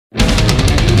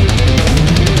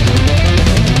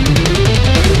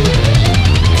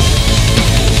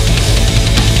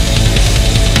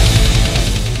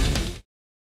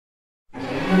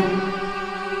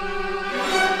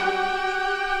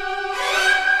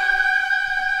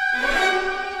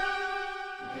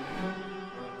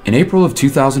In April of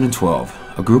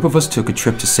 2012, a group of us took a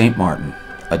trip to St. Maarten,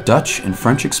 a Dutch and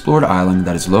French explored island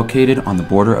that is located on the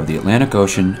border of the Atlantic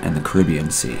Ocean and the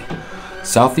Caribbean Sea,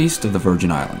 southeast of the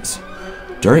Virgin Islands.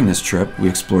 During this trip, we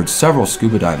explored several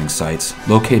scuba diving sites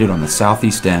located on the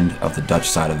southeast end of the Dutch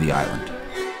side of the island.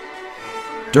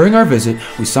 During our visit,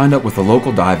 we signed up with a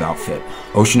local dive outfit,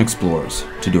 Ocean Explorers,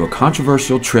 to do a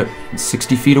controversial trip in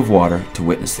 60 feet of water to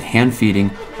witness the hand feeding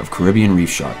of Caribbean reef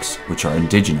sharks, which are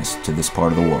indigenous to this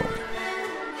part of the world.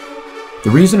 The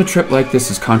reason a trip like this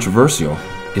is controversial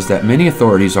is that many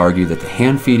authorities argue that the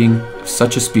hand feeding of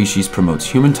such a species promotes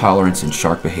human tolerance in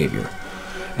shark behavior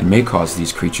and may cause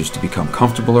these creatures to become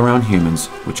comfortable around humans,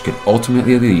 which could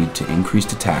ultimately lead to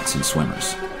increased attacks in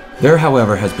swimmers. There,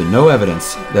 however, has been no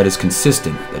evidence that is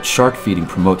consistent that shark feeding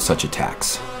promotes such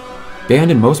attacks.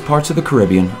 Banned in most parts of the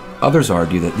Caribbean, others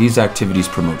argue that these activities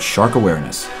promote shark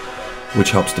awareness, which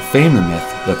helps defame the myth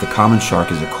that the common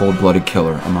shark is a cold-blooded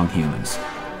killer among humans,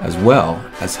 as well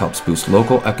as helps boost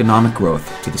local economic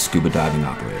growth to the scuba diving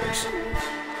operators.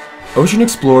 Ocean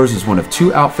Explorers is one of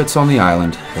 2 outfits on the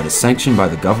island that is sanctioned by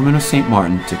the government of St.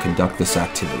 Maarten to conduct this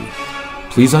activity.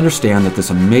 Please understand that this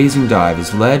amazing dive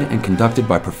is led and conducted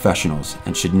by professionals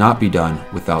and should not be done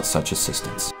without such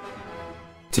assistance.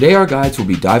 Today our guides will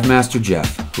be Dive Master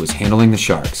Jeff, who is handling the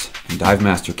sharks, and Dive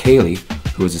Master Kaylee,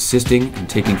 who is assisting and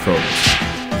taking photos.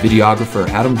 Videographer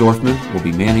Adam Dorfman will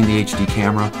be manning the HD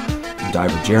camera, and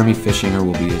diver Jeremy Fishinger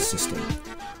will be assisting.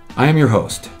 I am your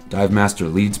host, Dive Master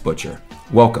Leeds Butcher.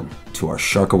 Welcome to our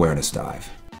Shark Awareness Dive.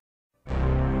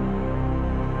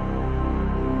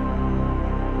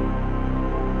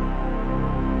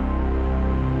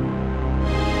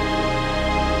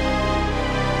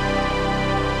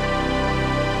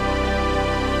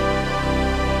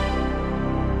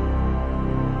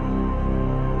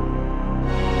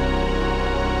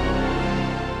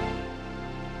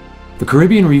 The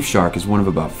Caribbean reef shark is one of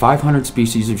about 500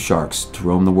 species of sharks to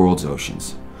roam the world's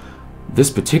oceans. This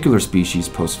particular species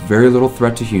poses very little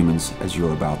threat to humans, as you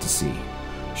are about to see.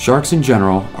 Sharks in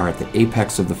general are at the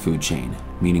apex of the food chain,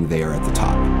 meaning they are at the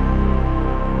top.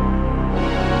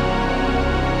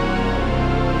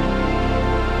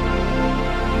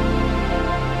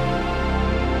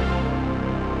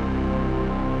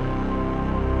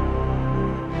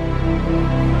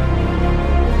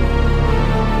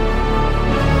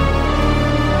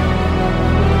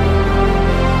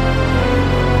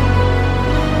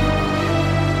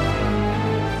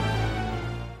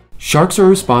 Sharks are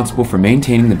responsible for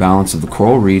maintaining the balance of the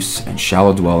coral reefs and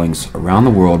shallow dwellings around the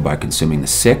world by consuming the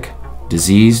sick,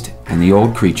 diseased, and the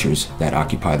old creatures that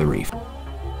occupy the reef.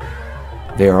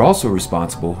 They are also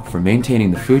responsible for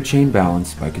maintaining the food chain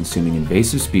balance by consuming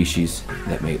invasive species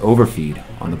that may overfeed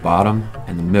on the bottom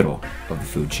and the middle of the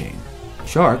food chain.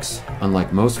 Sharks,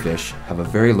 unlike most fish, have a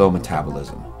very low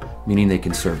metabolism, meaning they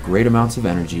conserve great amounts of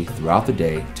energy throughout the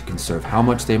day to conserve how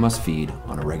much they must feed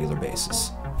on a regular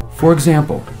basis. For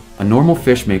example, a normal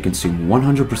fish may consume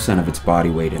 100% of its body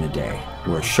weight in a day,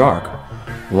 where a shark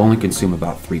will only consume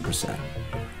about 3%.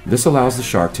 This allows the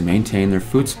shark to maintain their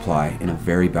food supply in a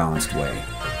very balanced way.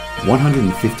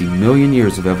 150 million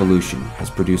years of evolution has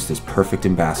produced this perfect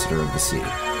ambassador of the sea.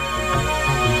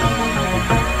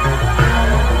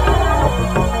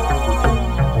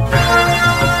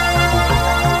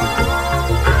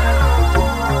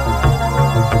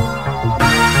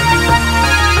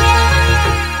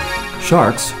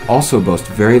 Sharks also boast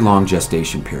very long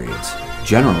gestation periods.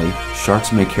 Generally,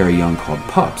 sharks may carry young called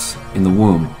pups in the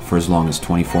womb for as long as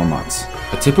 24 months.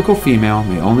 A typical female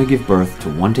may only give birth to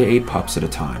 1 to 8 pups at a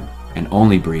time and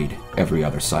only breed every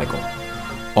other cycle.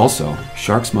 Also,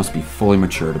 sharks must be fully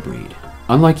mature to breed.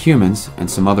 Unlike humans and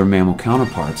some other mammal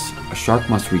counterparts, a shark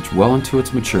must reach well into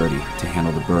its maturity to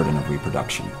handle the burden of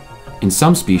reproduction. In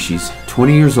some species,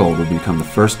 20 years old will become the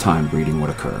first time breeding would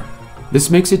occur. This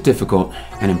makes it difficult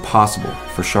and impossible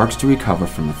for sharks to recover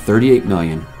from the 38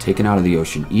 million taken out of the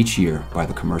ocean each year by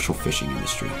the commercial fishing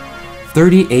industry.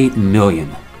 38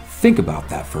 million! Think about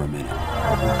that for a minute.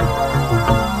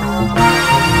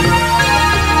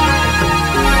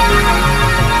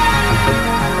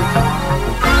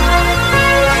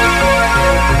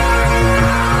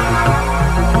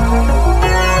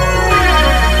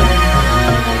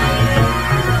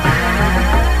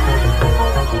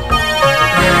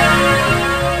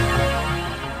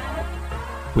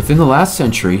 Within the last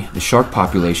century, the shark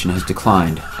population has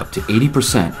declined up to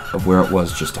 80% of where it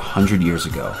was just 100 years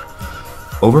ago.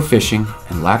 Overfishing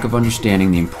and lack of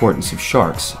understanding the importance of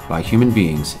sharks by human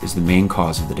beings is the main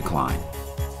cause of the decline.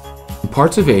 In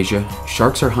parts of Asia,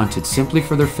 sharks are hunted simply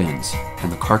for their fins,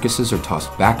 and the carcasses are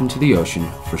tossed back into the ocean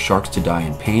for sharks to die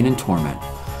in pain and torment,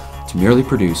 to merely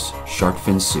produce shark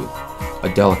fin soup,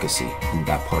 a delicacy in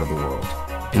that part of the world.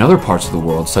 In other parts of the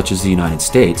world, such as the United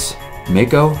States,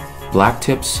 mako,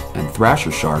 blacktips, and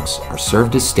thrasher sharks are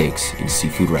served as steaks in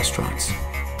seafood restaurants.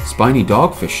 Spiny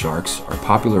dogfish sharks are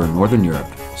popular in Northern Europe,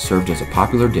 served as a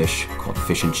popular dish called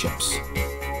fish and chips.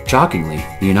 Shockingly,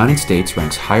 the United States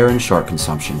ranks higher in shark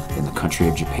consumption than the country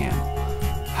of Japan.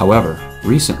 However,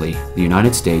 recently, the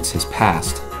United States has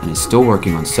passed and is still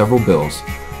working on several bills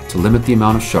to limit the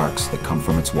amount of sharks that come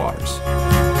from its waters.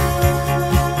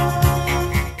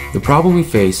 The problem we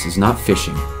face is not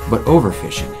fishing, but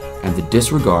overfishing, and the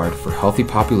disregard for healthy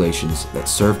populations that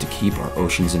serve to keep our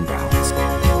oceans in balance.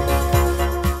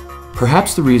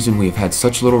 Perhaps the reason we have had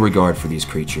such little regard for these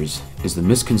creatures is the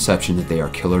misconception that they are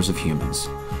killers of humans.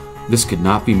 This could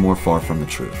not be more far from the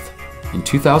truth. In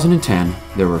 2010,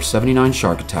 there were 79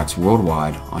 shark attacks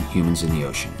worldwide on humans in the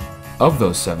ocean. Of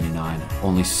those 79,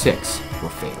 only 6 were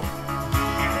fatal.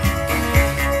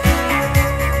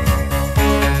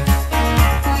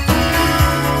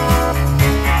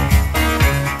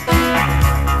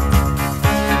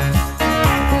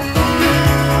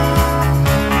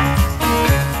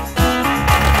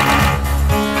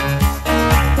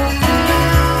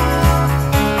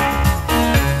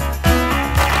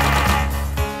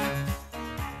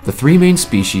 The three main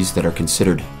species that are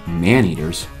considered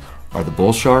man-eaters are the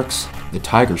bull sharks, the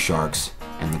tiger sharks,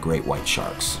 and the great white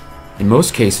sharks. In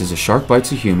most cases, a shark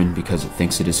bites a human because it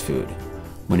thinks it is food.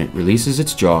 When it releases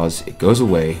its jaws, it goes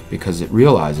away because it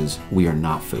realizes we are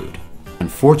not food.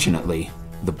 Unfortunately,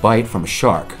 the bite from a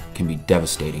shark can be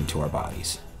devastating to our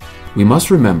bodies. We must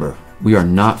remember we are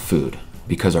not food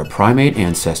because our primate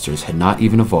ancestors had not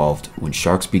even evolved when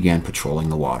sharks began patrolling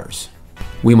the waters.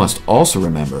 We must also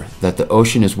remember that the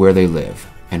ocean is where they live,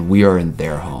 and we are in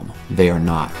their home. They are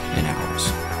not in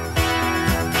ours.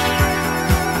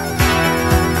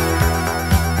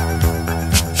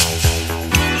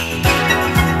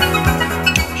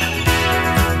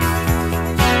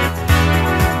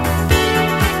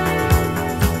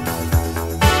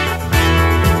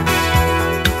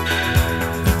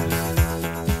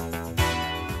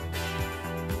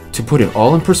 To put it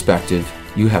all in perspective,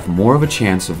 you have more of a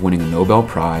chance of winning a Nobel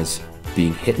Prize,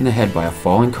 being hit in the head by a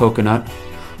falling coconut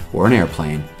or an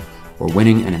airplane, or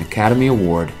winning an Academy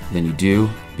Award than you do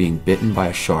being bitten by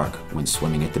a shark when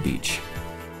swimming at the beach.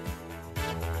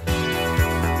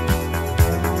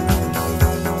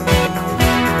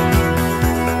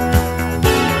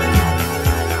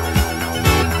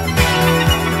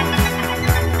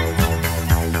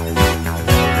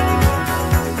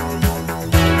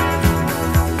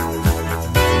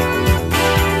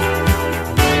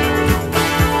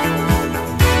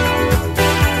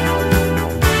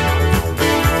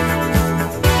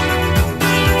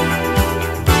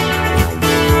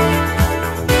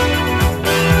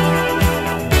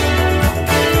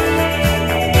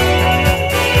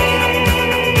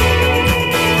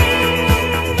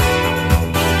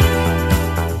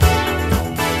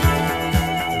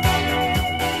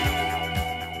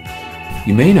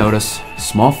 You may notice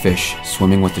small fish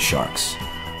swimming with the sharks.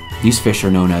 These fish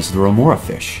are known as the remora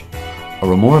fish. A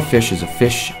remora fish is a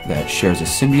fish that shares a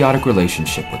symbiotic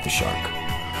relationship with the shark.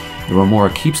 The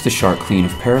remora keeps the shark clean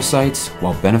of parasites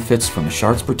while benefits from the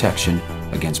shark's protection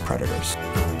against predators.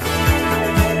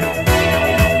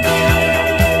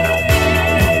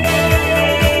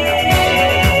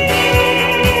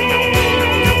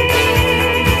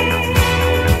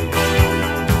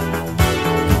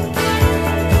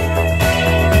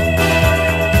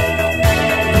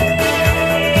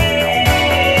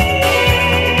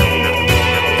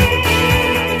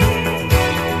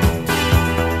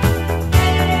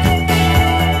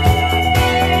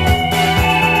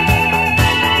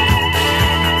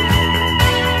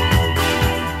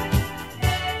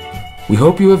 We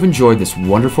hope you have enjoyed this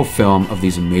wonderful film of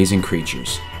these amazing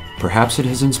creatures. Perhaps it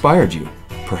has inspired you,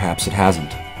 perhaps it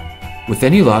hasn't. With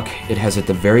any luck, it has at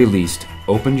the very least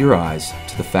opened your eyes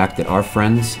to the fact that our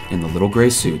friends in the little gray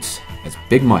suits, as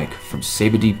Big Mike from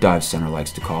Saba Deep Dive Center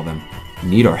likes to call them,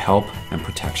 need our help and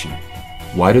protection.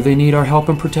 Why do they need our help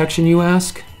and protection, you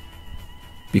ask?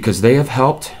 Because they have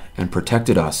helped and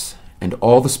protected us and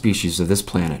all the species of this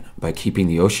planet by keeping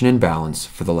the ocean in balance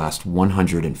for the last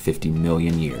 150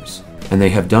 million years. And they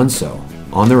have done so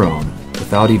on their own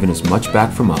without even as much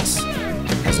back from us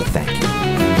as a thank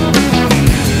you.